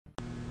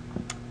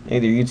Hey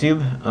there,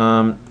 YouTube.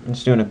 I'm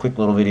just doing a quick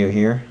little video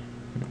here,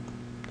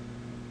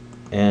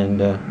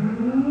 and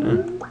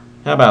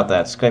how about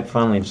that? Skype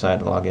finally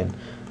decided to log in.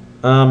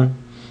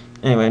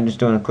 Anyway, I'm just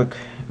doing a quick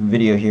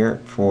video here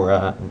for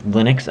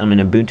Linux. I'm in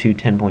Ubuntu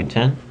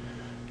 10.10,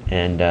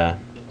 and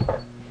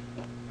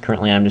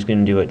currently I'm just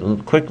going to do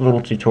a quick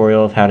little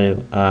tutorial of how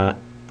to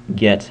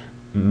get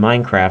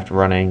Minecraft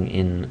running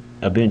in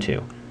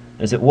Ubuntu,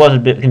 as it was a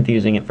bit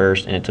confusing at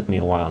first, and it took me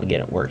a while to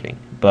get it working.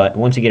 But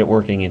once you get it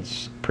working,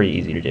 it's pretty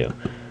easy to do.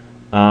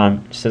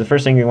 So the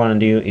first thing you want to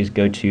do is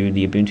go to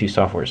the Ubuntu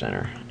Software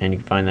Center, and you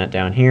can find that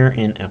down here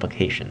in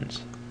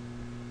Applications.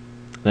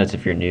 That's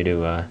if you're new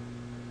to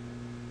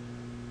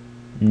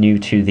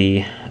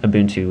the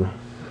Ubuntu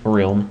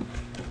realm,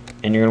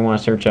 and you're going to want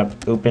to search up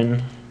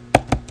OpenJDK,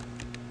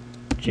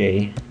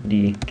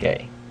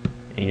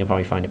 and you'll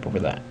probably find it over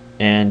that.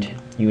 And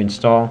you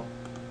install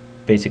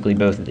basically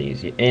both of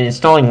these. And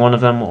installing one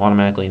of them will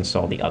automatically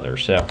install the other,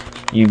 so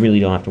you really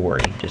don't have to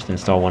worry. Just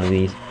install one of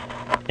these.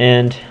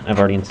 And I've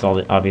already installed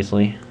it,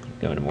 obviously.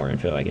 Go into more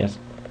info, I guess.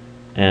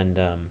 And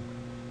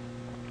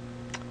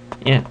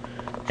yeah,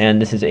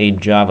 and this is a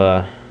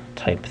Java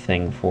type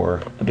thing for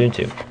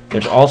Ubuntu.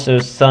 There's also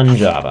Sun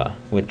Java,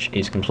 which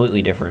is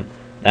completely different.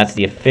 That's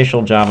the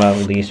official Java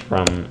release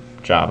from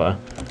Java,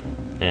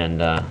 and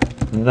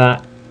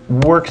that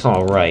works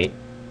all right.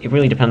 It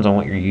really depends on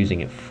what you're using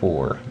it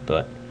for,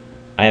 but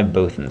I have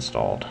both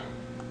installed.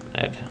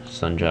 I have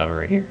Sun Java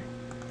right here,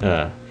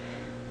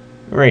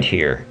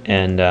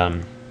 and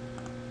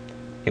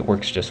it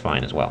works just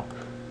fine as well.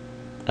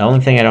 The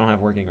only thing I don't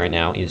have working right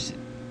now is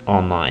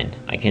online.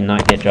 I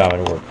cannot get Java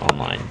to work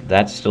online.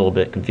 That's still a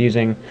bit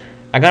confusing.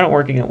 I got it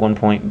working at one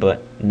point,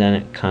 but then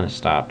it kind of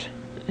stopped,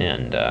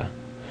 and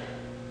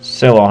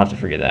so I'll have to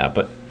figure that out.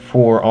 But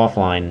for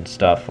offline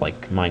stuff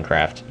like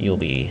Minecraft, you'll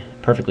be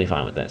perfectly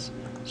fine with this.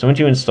 So once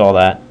you install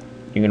that,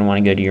 you're going to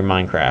want to go to your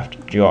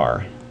Minecraft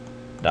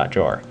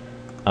jar.jar.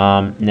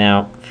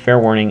 Now, fair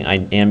warning,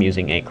 I am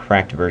using a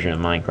cracked version of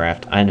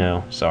Minecraft. I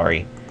know,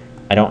 sorry.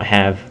 I don't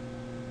have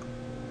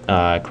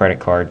a credit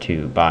card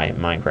to buy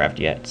Minecraft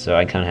yet, so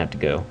I kind of have to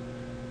go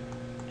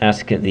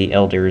ask the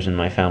elders in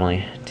my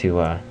family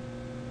to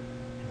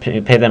pay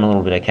them a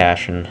little bit of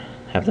cash and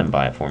have them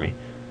buy it for me.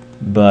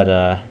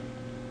 But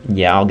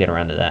yeah, I'll get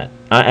around to that.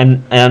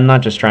 And I'm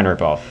not just trying to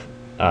rip off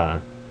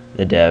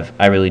the dev.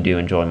 I really do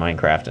enjoy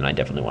Minecraft, and I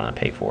definitely want to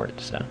pay for it.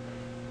 So,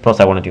 plus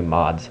I want to do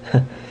mods.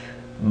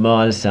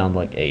 Mods sound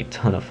like a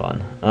ton of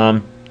fun.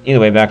 Either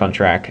way, back on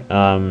track.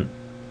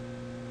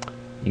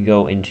 You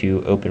go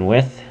into Open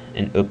With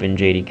and Open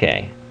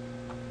JDK.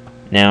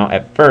 Now,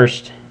 at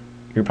first,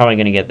 you're probably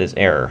going to get this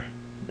error.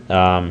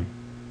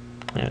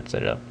 Let's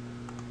set it up.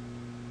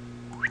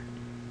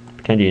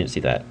 Pretend you didn't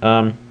see that.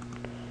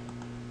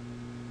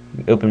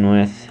 Open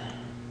With,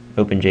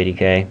 Open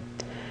JDK,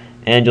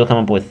 and you'll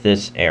come up with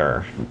this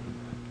error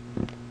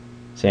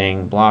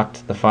saying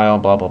blocked, the file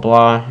blah blah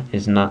blah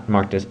is not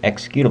marked as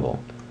executable.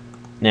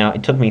 Now,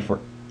 it took me for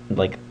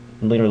like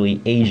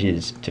literally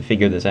ages to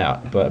figure this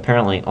out, but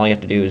apparently all you have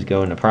to do is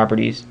go into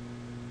Properties,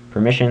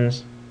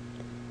 Permissions,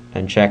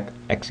 and check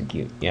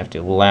Execute. You have to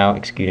allow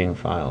executing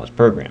file as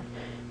program.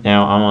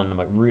 Now, I'm on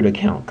my root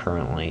account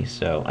currently,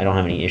 so I don't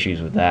have any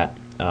issues with that.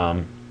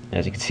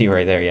 As you can see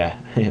right there, yeah,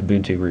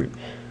 Ubuntu root.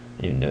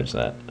 I didn't notice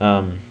that.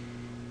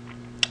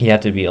 You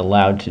have to be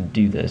allowed to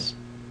do this.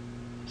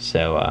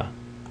 So,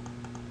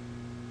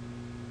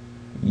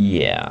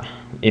 yeah.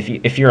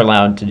 If you're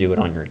allowed to do it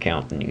on your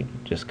account, then you can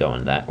just go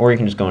into that, or you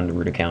can just go into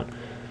root account.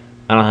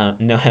 I don't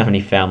know how many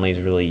families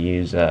really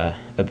use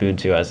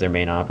Ubuntu as their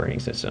main operating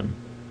system.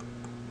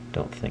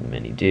 Don't think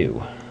many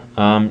do.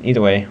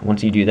 Either way,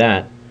 once you do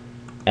that,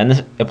 and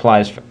this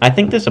applies, I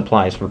think this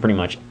applies for pretty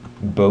much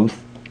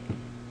both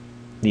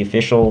the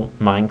official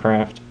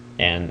Minecraft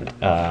and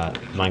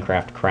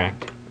Minecraft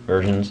cracked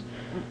versions.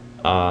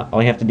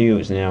 All you have to do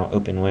is now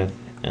open with,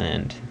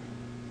 and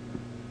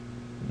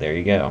there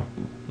you go.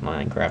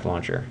 Minecraft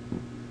launcher.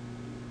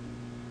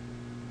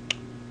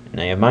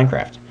 Now you have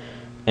Minecraft,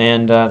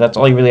 and that's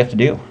all you really have to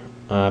do.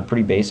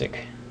 Pretty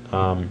basic.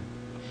 Of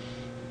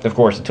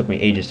course, it took me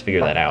ages to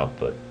figure that out,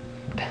 but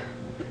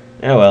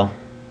oh well.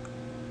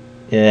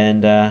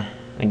 And I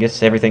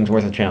guess everything's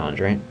worth a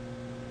challenge, right?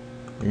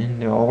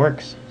 And it all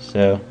works.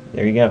 So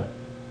there you go.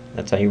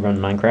 That's how you run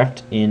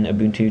Minecraft in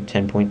Ubuntu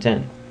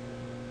 10.10.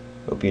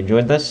 Hope you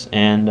enjoyed this,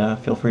 and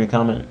feel free to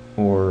comment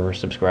or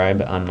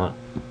subscribe. I'm not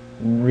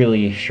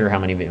really sure how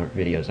many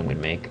videos I'm going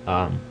to make.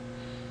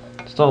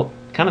 Still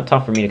kind of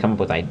tough for me to come up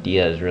with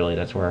ideas, really.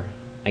 That's where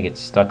I get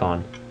stuck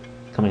on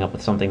coming up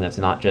with something that's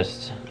not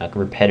just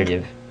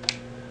repetitive.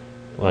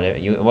 What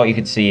you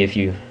could see if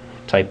you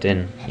typed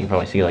in, you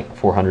probably see like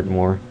 400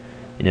 more,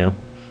 you know.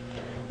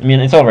 I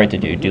mean, it's alright to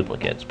do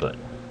duplicates, but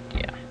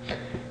yeah.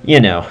 You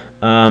know,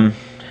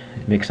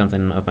 make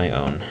something of my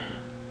own.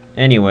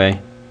 Anyway,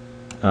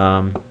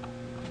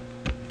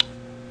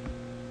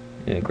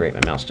 yeah, great, my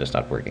mouse just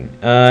stopped working.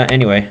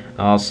 Anyway,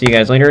 I'll see you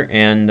guys later,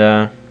 and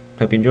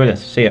hope you enjoy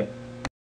this. See ya.